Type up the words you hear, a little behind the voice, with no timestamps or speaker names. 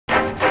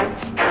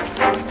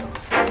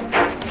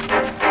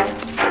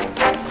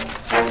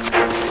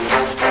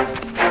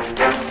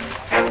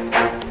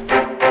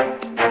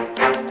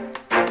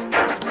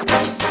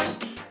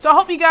I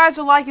hope you guys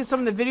are liking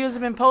some of the videos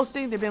I've been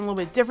posting. They've been a little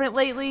bit different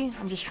lately.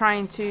 I'm just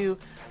trying to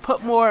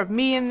put more of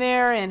me in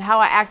there and how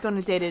I act on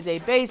a day-to-day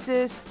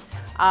basis.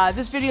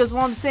 This video is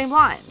along the same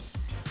lines.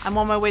 I'm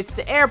on my way to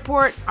the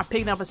airport. I'm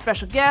picking up a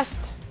special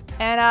guest,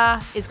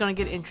 and it's gonna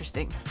get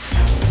interesting.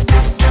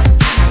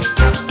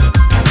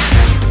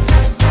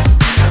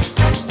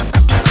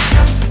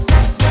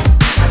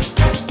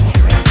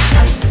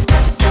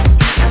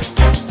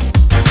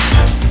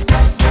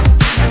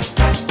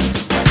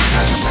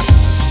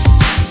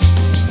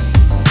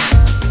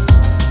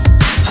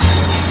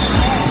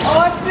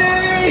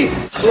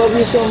 Love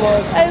you so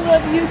much. I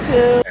love you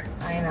too.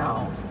 I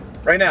know.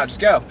 Right now, just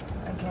go.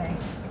 Okay.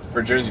 For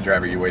a Jersey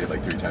driver, you waited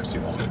like 3 times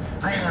too long.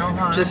 I know,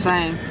 huh? Just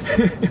saying.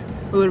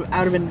 I would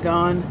have been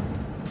gone.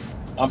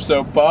 I'm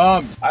so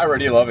bummed. I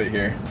already love it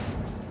here.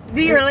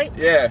 Do you really?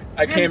 Yeah.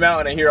 I came out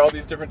and I hear all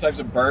these different types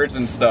of birds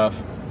and stuff.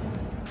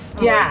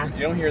 Yeah. Like,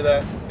 you don't hear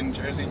that in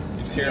Jersey.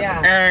 You just hear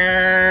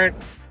them.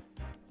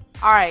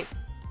 Alright.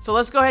 So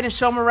let's go ahead and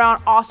show them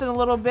around Austin a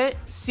little bit,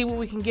 see what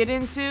we can get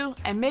into,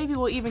 and maybe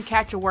we'll even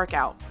catch a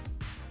workout.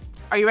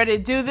 Are you ready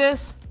to do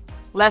this?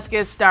 Let's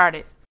get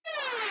started.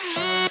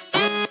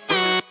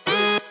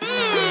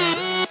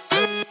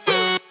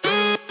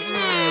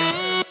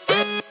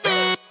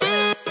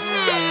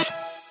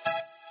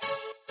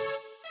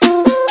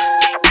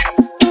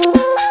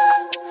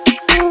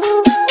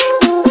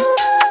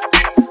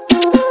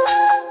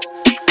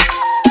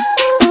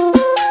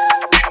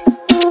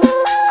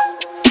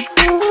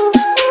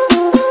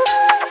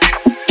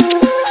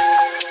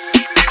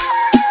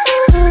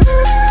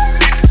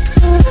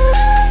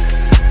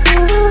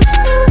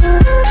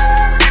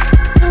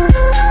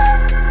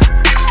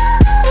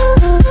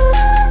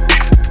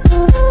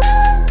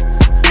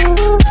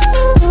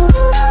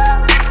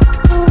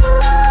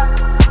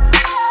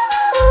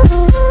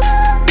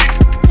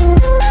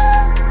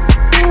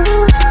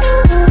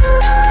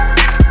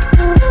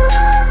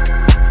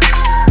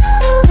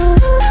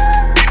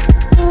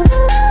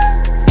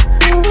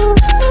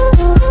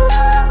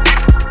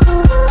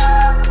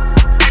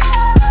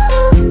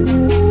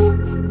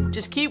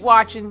 Keep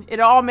watching. It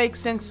all makes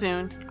sense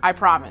soon. I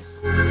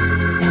promise.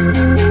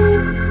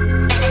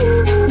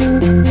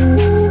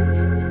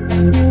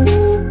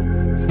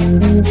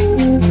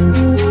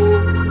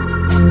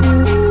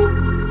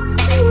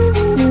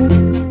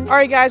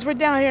 Alright guys, we're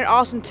down here in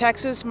Austin,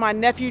 Texas. My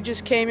nephew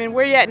just came in.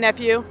 Where you at,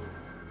 nephew?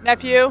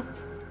 Nephew?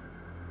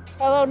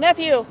 Hello,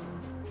 nephew.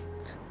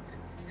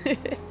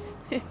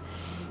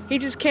 He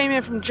just came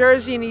in from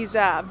Jersey and he's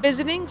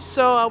visiting,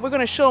 so we're going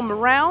to show him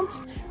around.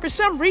 For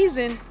some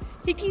reason,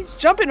 he keeps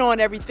jumping on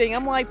everything.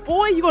 I'm like,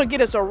 boy, you're gonna get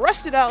us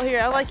arrested out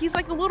here. He's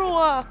like a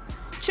little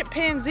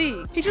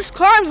chimpanzee. He just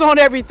climbs on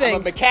everything.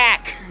 I'm a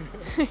macaque.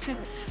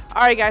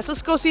 All right, guys,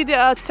 let's go see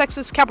the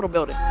Texas Capitol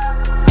building.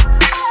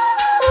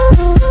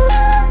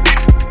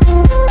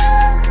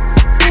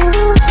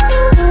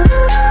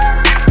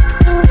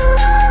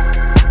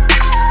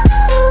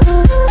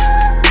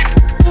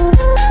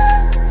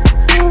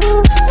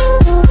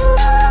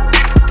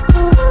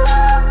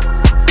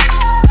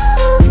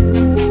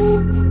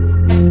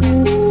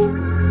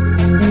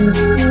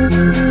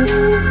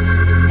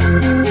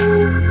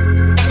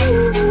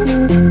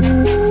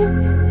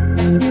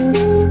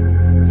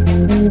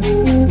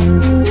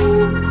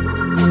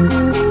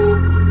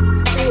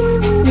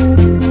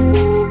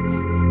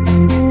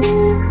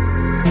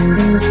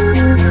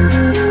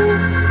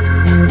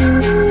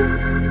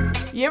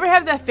 You ever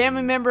have that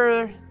family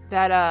member,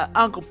 that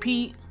Uncle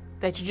Pete,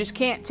 that you just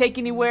can't take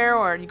anywhere,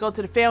 or you go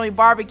to the family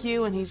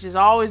barbecue and he's just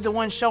always the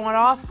one showing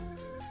off?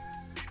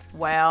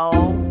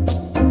 Well,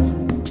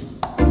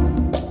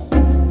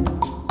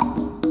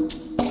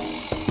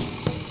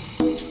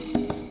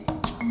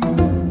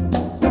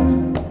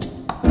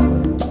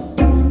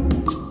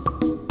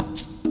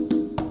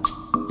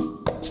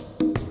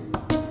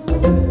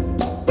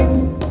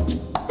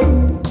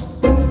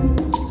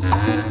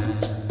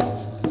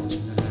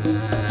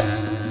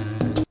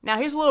 now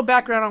here's a little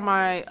background on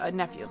my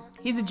nephew.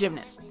 He's a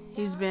gymnast.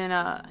 He's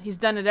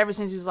done it ever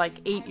since he was like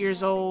 8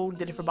 years old.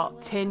 Did it for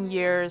about 10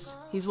 years.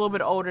 He's a little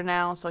bit older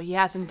now, so he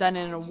hasn't done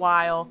it in a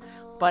while,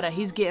 but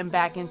he's getting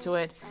back into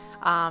it.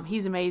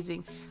 He's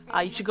amazing.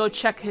 You should go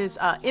check his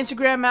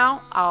Instagram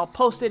out. I'll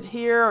post it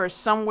here or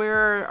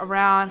somewhere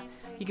around.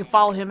 You can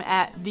follow him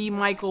at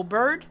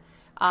 @TheMichaelBird,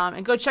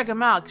 and go check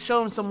him out.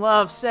 Show him some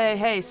love. Say,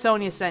 hey,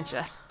 Sonya sent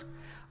you.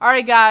 All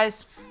right,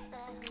 guys.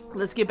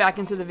 Let's get back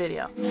into the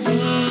video.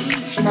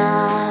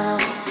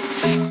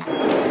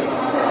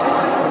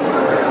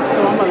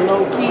 So I'm a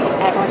low-key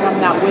act like I'm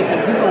not with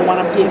him. He's gonna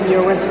want to get me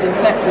arrested in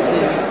Texas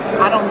here.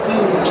 I don't do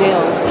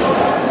jails.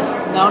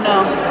 No,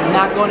 I'm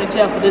not going to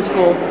jail for this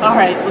fool. All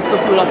right, let's go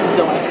see what else he's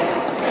doing.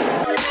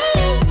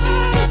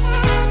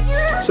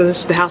 So this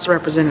is the House of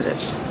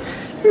Representatives.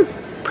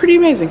 Pretty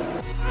amazing.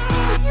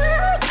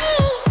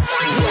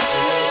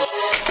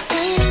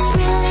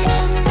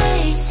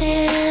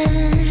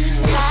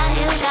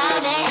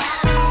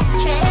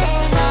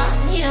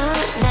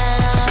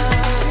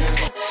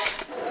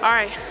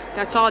 Alright,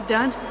 that's all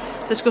done.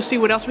 Let's go see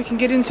what else we can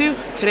get into.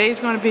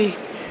 Today's gonna be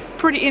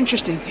pretty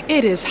interesting.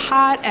 It is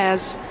hot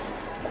as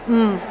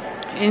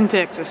in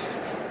Texas.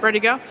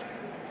 Ready to go?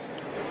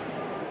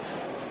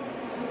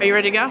 Are you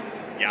ready to go?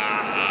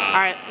 Yeah. All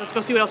right, let's go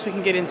see what else we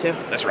can get into.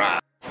 That's right.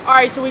 All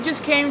right, so we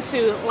just came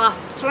to Las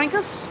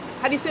Trancas.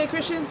 How do you say it,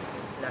 Christian?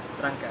 Las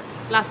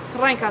Trancas. Las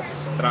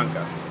Trancas.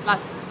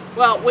 Trancas.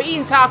 Well, we're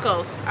eating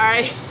tacos, all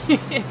right?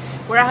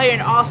 We're out here in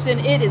Austin.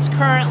 It is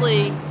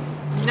currently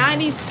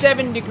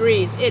 97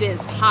 degrees. It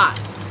is hot.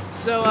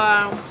 So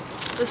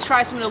let's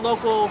try some of the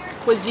local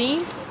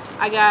cuisine.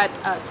 I got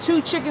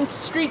 2 chicken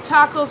street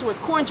tacos with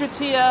corn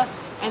tortilla,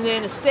 and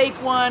then a steak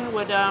one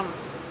with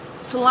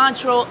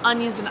cilantro,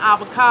 onions, and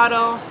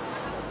avocado,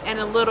 and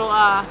a little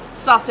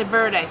salsa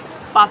verde.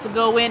 About to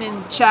go in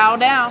and chow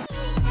down.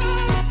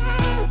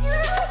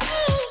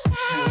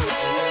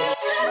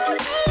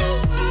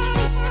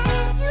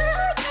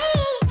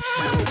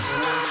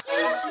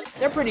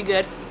 They're pretty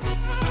good.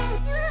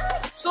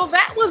 So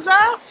that was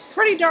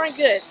pretty darn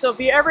good. So if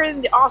you're ever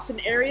in the Austin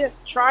area,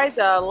 try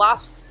the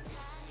Las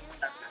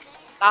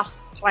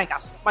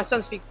Trancas. My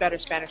son speaks better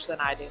Spanish than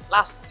I do.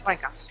 Las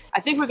Trancas.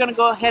 I think we're gonna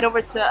go head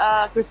over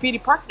to Graffiti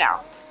Park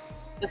now.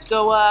 Let's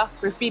go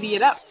graffiti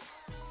it up.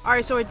 All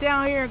right, so we're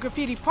down here in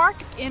Graffiti Park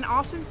in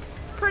Austin.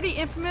 Pretty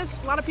infamous.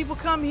 A lot of people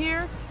come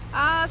here.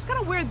 It's kind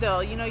of weird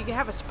though. You know, you can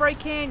have a spray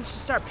can. You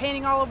just start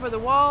painting all over the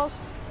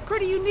walls.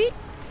 Pretty unique.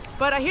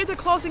 But I hear they're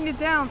closing it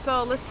down,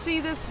 so let's see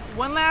this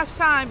one last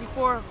time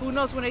before who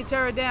knows when they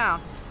tear it down.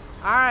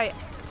 All right,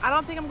 I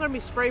don't think I'm gonna be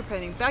spray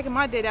painting. Back in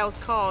my day, that was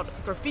called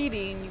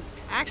graffiti, and you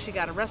actually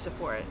got arrested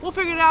for it. We'll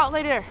figure it out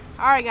later.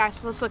 All right,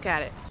 guys, let's look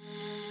at it.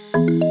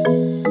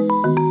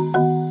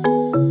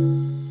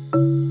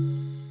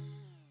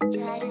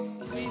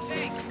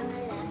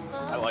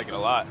 I like it a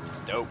lot. It's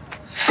dope.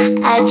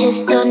 I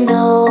just don't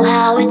know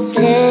how it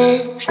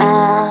slips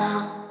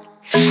out.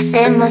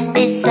 There must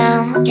be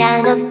some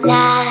kind of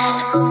plan.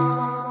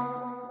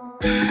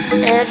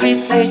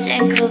 Every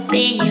person could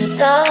be you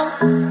though.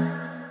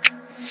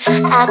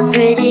 A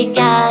pretty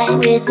guy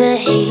with a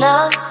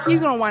halo.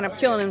 He's gonna wind up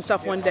killing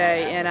himself one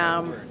day, and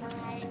I'm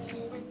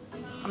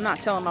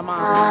not telling my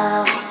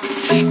mom.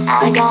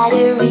 I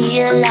gotta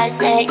realize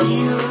that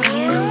you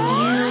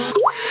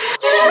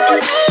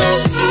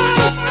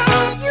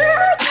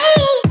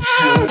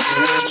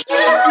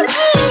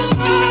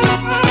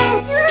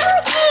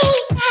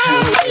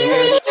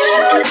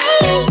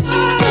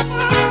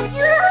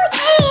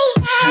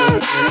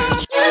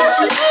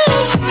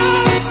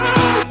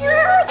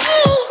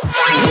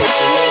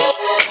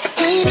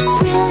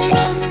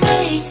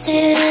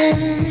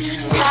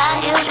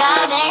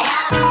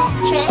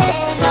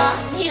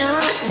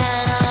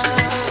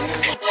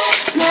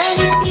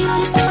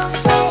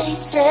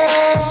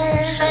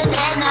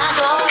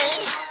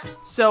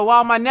So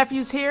while my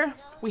nephew's here,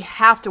 we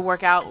have to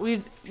work out.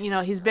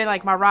 He's been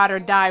like my ride or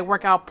die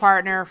workout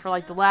partner for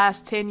like the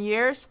last 10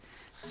 years.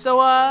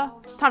 So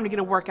it's time to get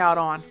a workout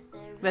on.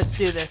 Let's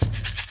do this.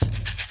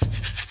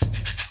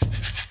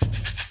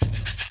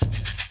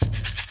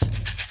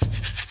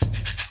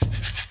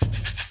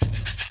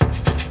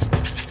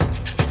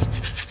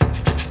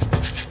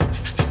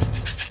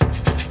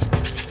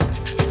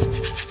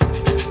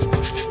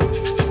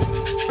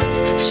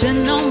 Should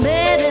know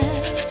better,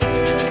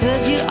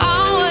 'cause you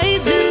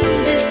always do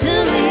this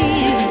to me.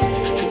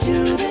 You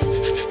do this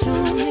to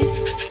me.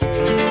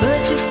 But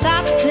you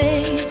stop to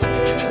play.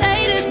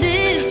 Later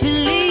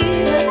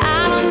disbelieve that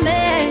I'm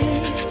there.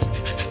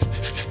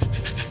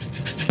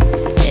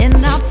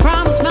 And I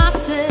promise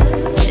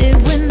myself it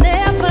would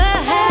never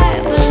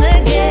happen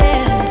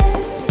again.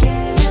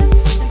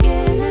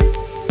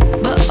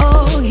 But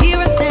oh, here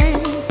I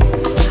stand,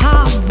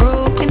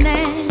 heartbroken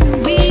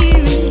and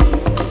weary.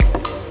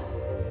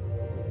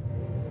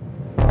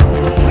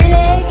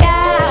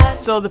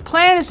 So the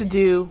plan is to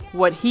do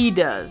what he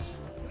does.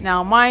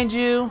 Now, mind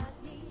you,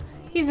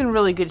 he's in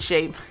really good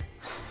shape.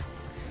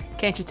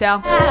 Can't you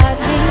tell?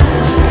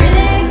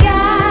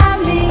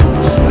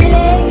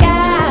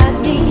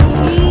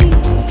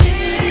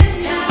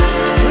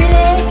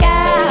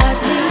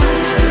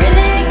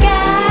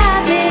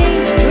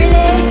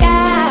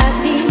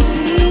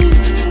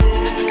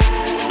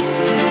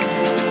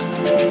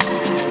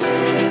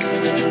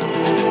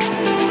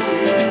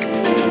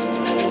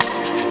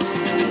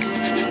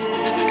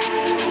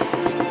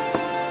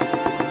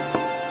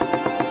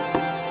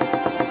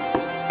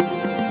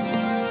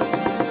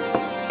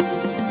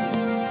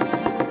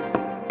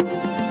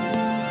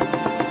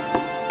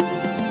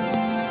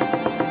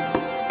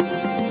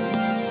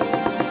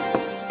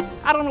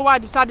 I don't know why I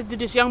decided to do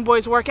this young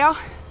boys workout.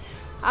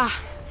 I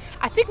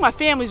think my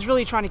family's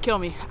really trying to kill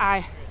me.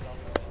 I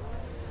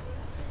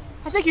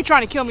think you're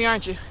trying to kill me,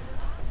 aren't you?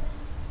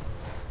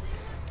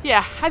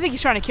 Yeah, I think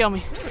he's trying to kill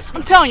me.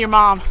 I'm telling your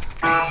mom.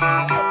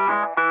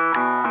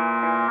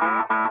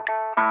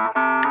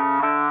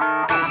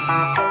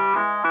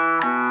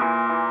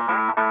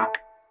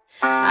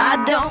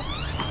 I don't.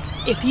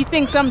 If he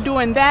thinks I'm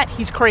doing that,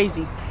 he's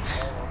crazy.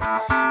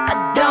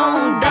 I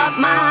don't dot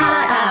my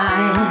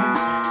eyes.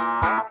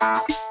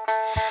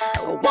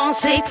 I won't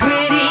say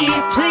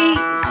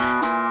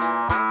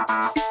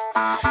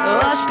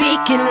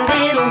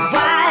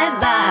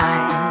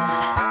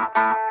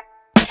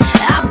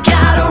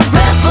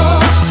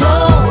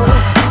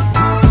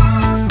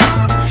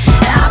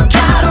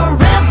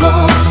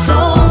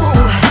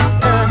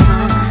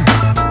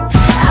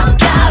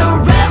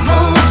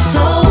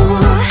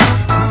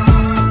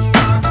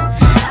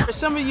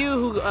some of you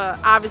who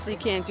obviously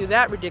can't do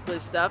that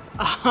ridiculous stuff,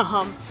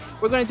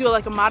 we're going to do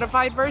like a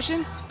modified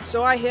version.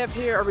 So I have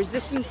here a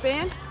resistance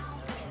band,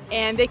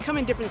 and they come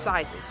in different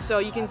sizes. So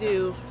you can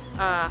do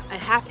a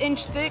 ½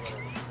 inch thick,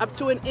 up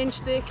to 1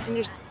 inch thick, and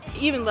there's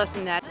even less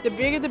than that. The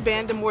bigger the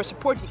band, the more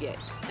support you get.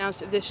 Now,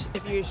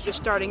 if you're just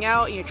starting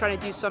out and you're trying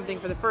to do something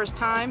for the first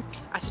time,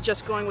 I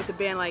suggest going with a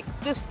band like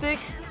this thick.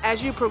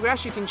 As you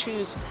progress, you can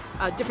choose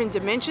different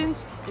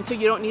dimensions until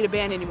you don't need a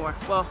band anymore.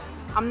 Well,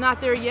 I'm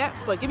not there yet,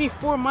 but give me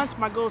 4 months.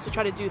 My goal is to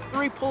try to do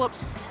 3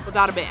 pull-ups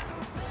without a band.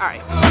 All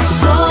right. I've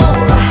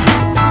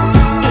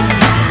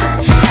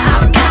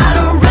got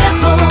a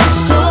rebel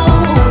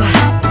soul.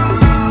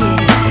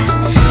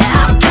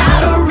 I've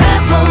got a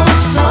rebel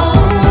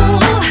soul.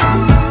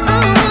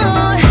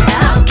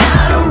 I've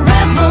got a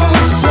rebel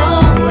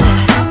soul.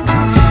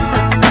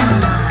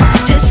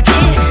 Just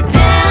get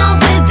down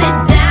with it,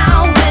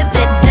 down with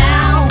it,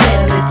 down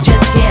with it.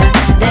 Just get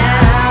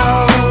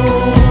down.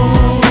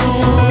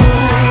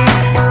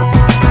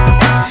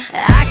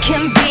 I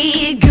can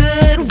be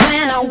good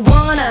when I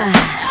wanna.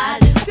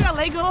 See that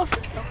leg off?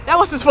 That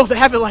wasn't supposed to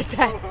happen like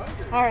that.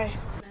 All right.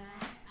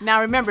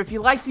 Now remember, if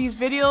you like these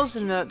videos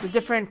and the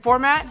different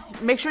format,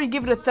 make sure you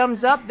give it a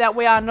thumbs up. That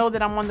way I know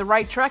that I'm on the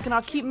right track and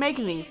I'll keep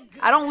making these.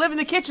 I don't live in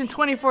the kitchen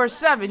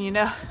 24/7, you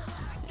know.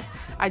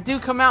 I do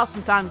come out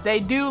sometimes. They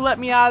do let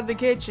me out of the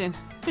kitchen.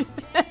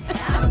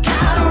 I've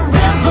got a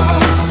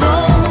rebel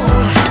soul.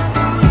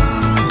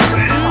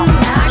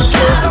 I've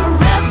got a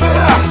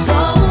rebel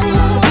soul.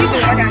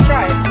 I gotta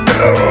try it. I've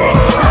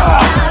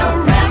got a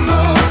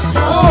rebel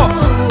soul.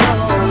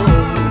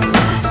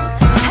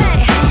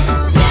 Hey,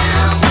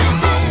 down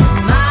with it,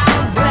 my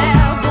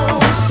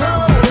rebel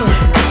soul.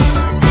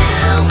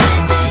 Down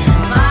with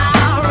it, my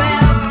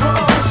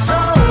rebel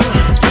soul.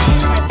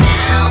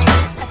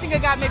 I think I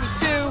got maybe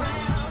 2,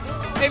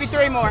 maybe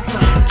 3 more.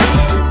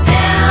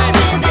 Down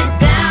with it,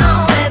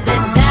 down with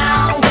it,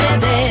 down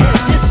with it.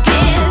 Just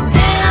get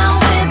down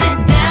with it,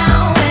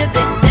 down with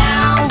it,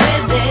 down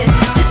with it.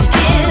 Just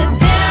get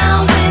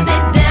down with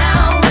it,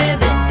 down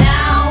with it,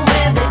 down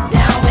with it,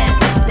 down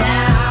with it,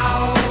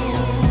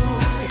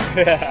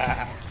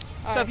 down.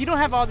 So if you don't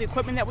have all the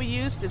equipment that we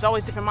use, there's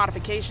always different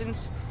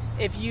modifications.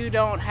 If you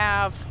don't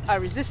have a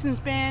resistance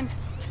band,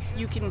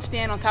 you can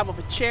stand on top of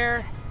a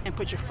chair and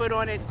put your foot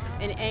on it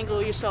and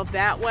angle yourself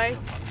that way.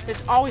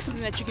 There's always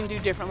something that you can do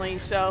differently,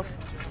 so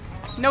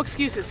no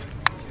excuses.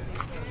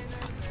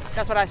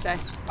 That's what I say.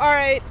 All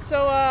right,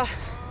 so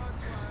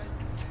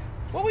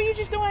what were you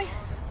just doing?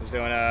 I was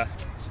doing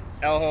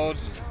L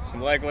holds,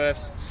 some leg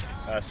lifts,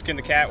 skin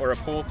the cat, or a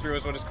pull through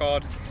is what it's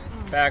called,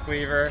 back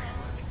lever,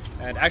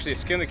 and actually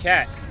skin the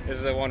cat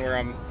is the one where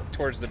I'm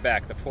towards the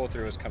back. The pull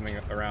through is coming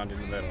around in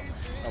the middle.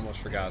 Almost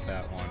forgot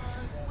that one.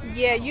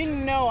 Yeah, you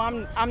know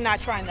I'm not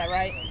trying that,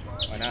 right?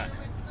 Why not?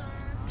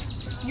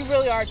 You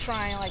really are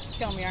trying like to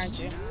kill me, aren't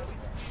you?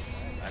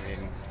 I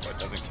mean, what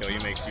doesn't kill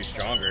you makes you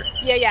stronger.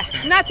 Yeah.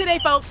 Not today,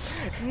 folks.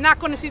 Not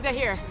going to see that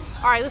here.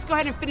 All right, let's go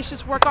ahead and finish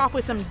this work off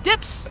with some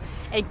dips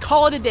and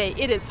call it a day.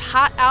 It is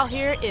hot out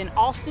here in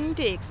Austin,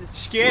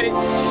 Texas. Get it.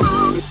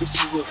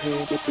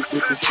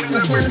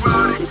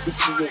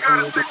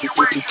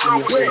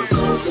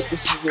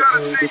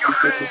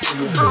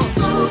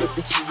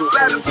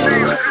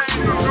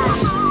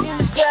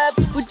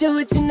 We'll do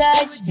it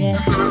tonight, yeah.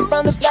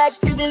 From the back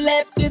to the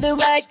left to the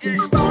right,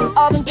 yeah.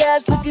 All the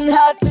guys looking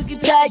hot, looking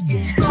tight,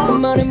 yeah.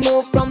 Come on and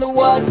move from the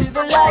wall to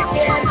the light,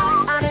 yeah.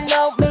 I don't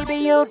know, maybe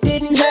you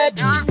didn't hurt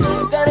me.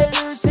 Gonna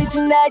lose it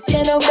tonight,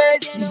 yeah, no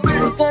mercy.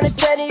 We're gonna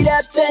turn it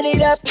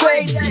up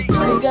crazy.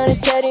 We're gonna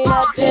turn it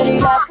up,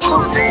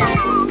 ooh.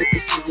 Let me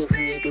see your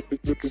hand,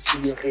 let me see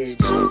your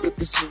hands. Let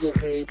me see your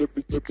hand, let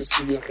me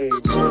see your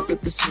hands.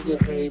 Let me see your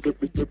hand, let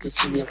me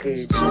see your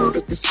hands.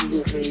 Let me see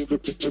your hand,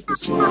 let me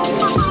see your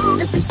hands.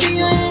 Let me see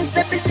your hands,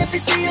 let me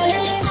see your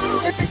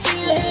hands. Let me see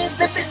your hands,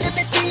 let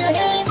me see your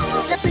hands.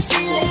 Let me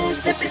see your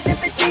hands,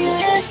 let me see your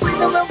hands. Bring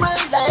them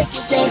around like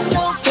you dance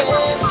no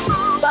fair.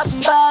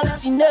 Popping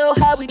bottles, you know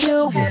how we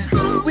do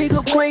it. We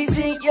go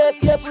crazy, yup,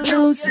 we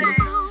lose it.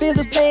 Feel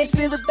the bass,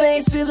 feel the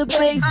bass, feel the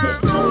bass.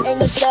 Ain't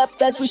no stop,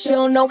 that's for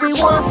sure. No, we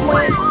want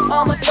win.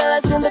 All my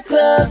fellas in the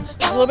club.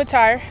 Just a little bit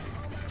tired,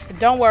 but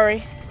don't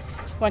worry.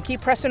 We're gonna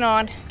keep pressing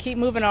on, keep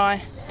moving on.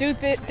 Do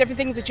different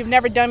things that you've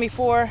never done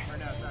before.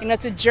 You know,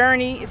 it's a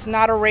journey, it's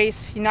not a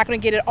race. You're not gonna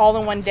get it all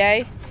in one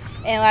day.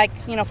 And like,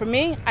 you know, for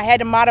me, I had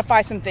to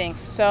modify some things.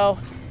 So,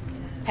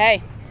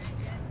 hey,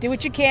 do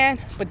what you can,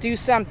 but do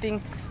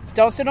something.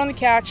 Don't sit on the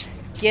couch,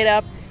 get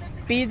up,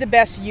 be the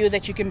best you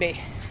that you can be.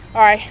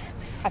 All right,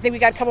 I think we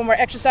got a couple more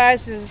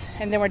exercises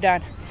and then we're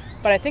done.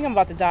 But I think I'm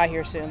about to die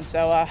here soon,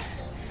 so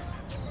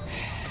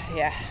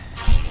yeah.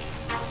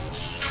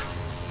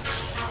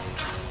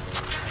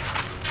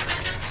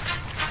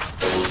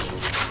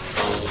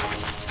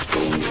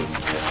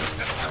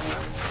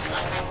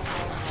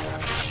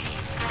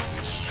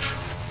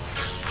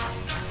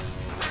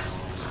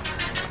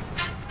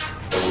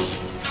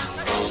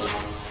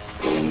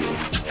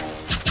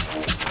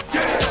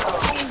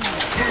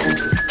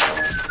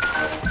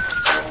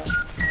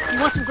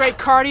 Want some great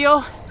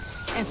cardio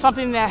and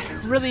something that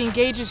really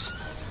engages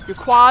your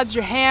quads,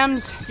 your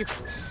hams, your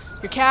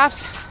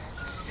calves,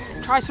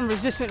 try some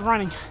resistant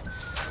running.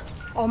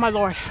 Oh my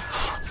Lord.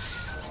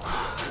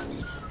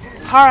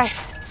 All right.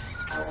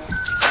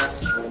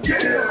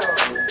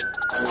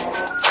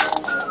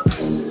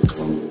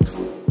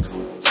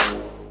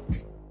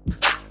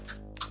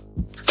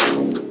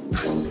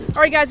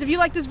 All right guys, if you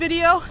like this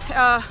video,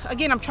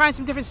 again, I'm trying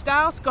some different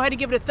styles. Go ahead and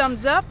give it a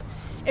thumbs up.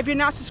 If you're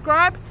not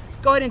subscribed,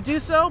 go ahead and do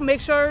so.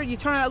 Make sure you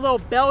turn on that little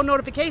bell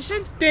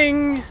notification.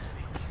 Ding!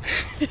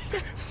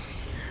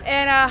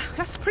 And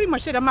that's pretty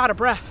much it. I'm out of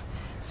breath.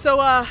 So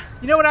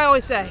you know what I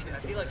always say,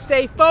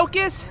 stay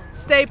focused,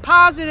 stay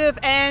positive,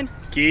 and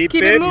keep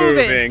it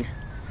moving.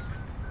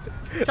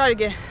 Try it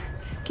again.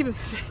 Keep it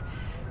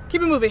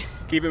moving.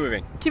 Keep it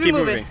moving. Keep it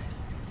moving.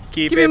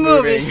 Keep it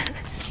moving.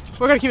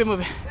 We're gonna keep it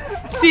moving.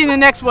 See you in the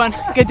next one.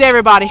 Good day,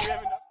 everybody.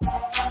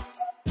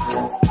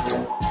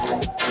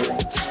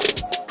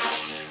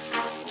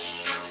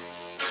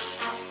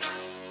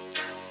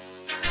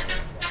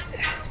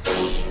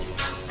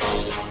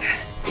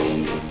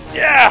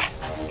 Yeah!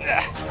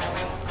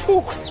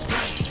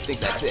 I think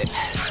that's it.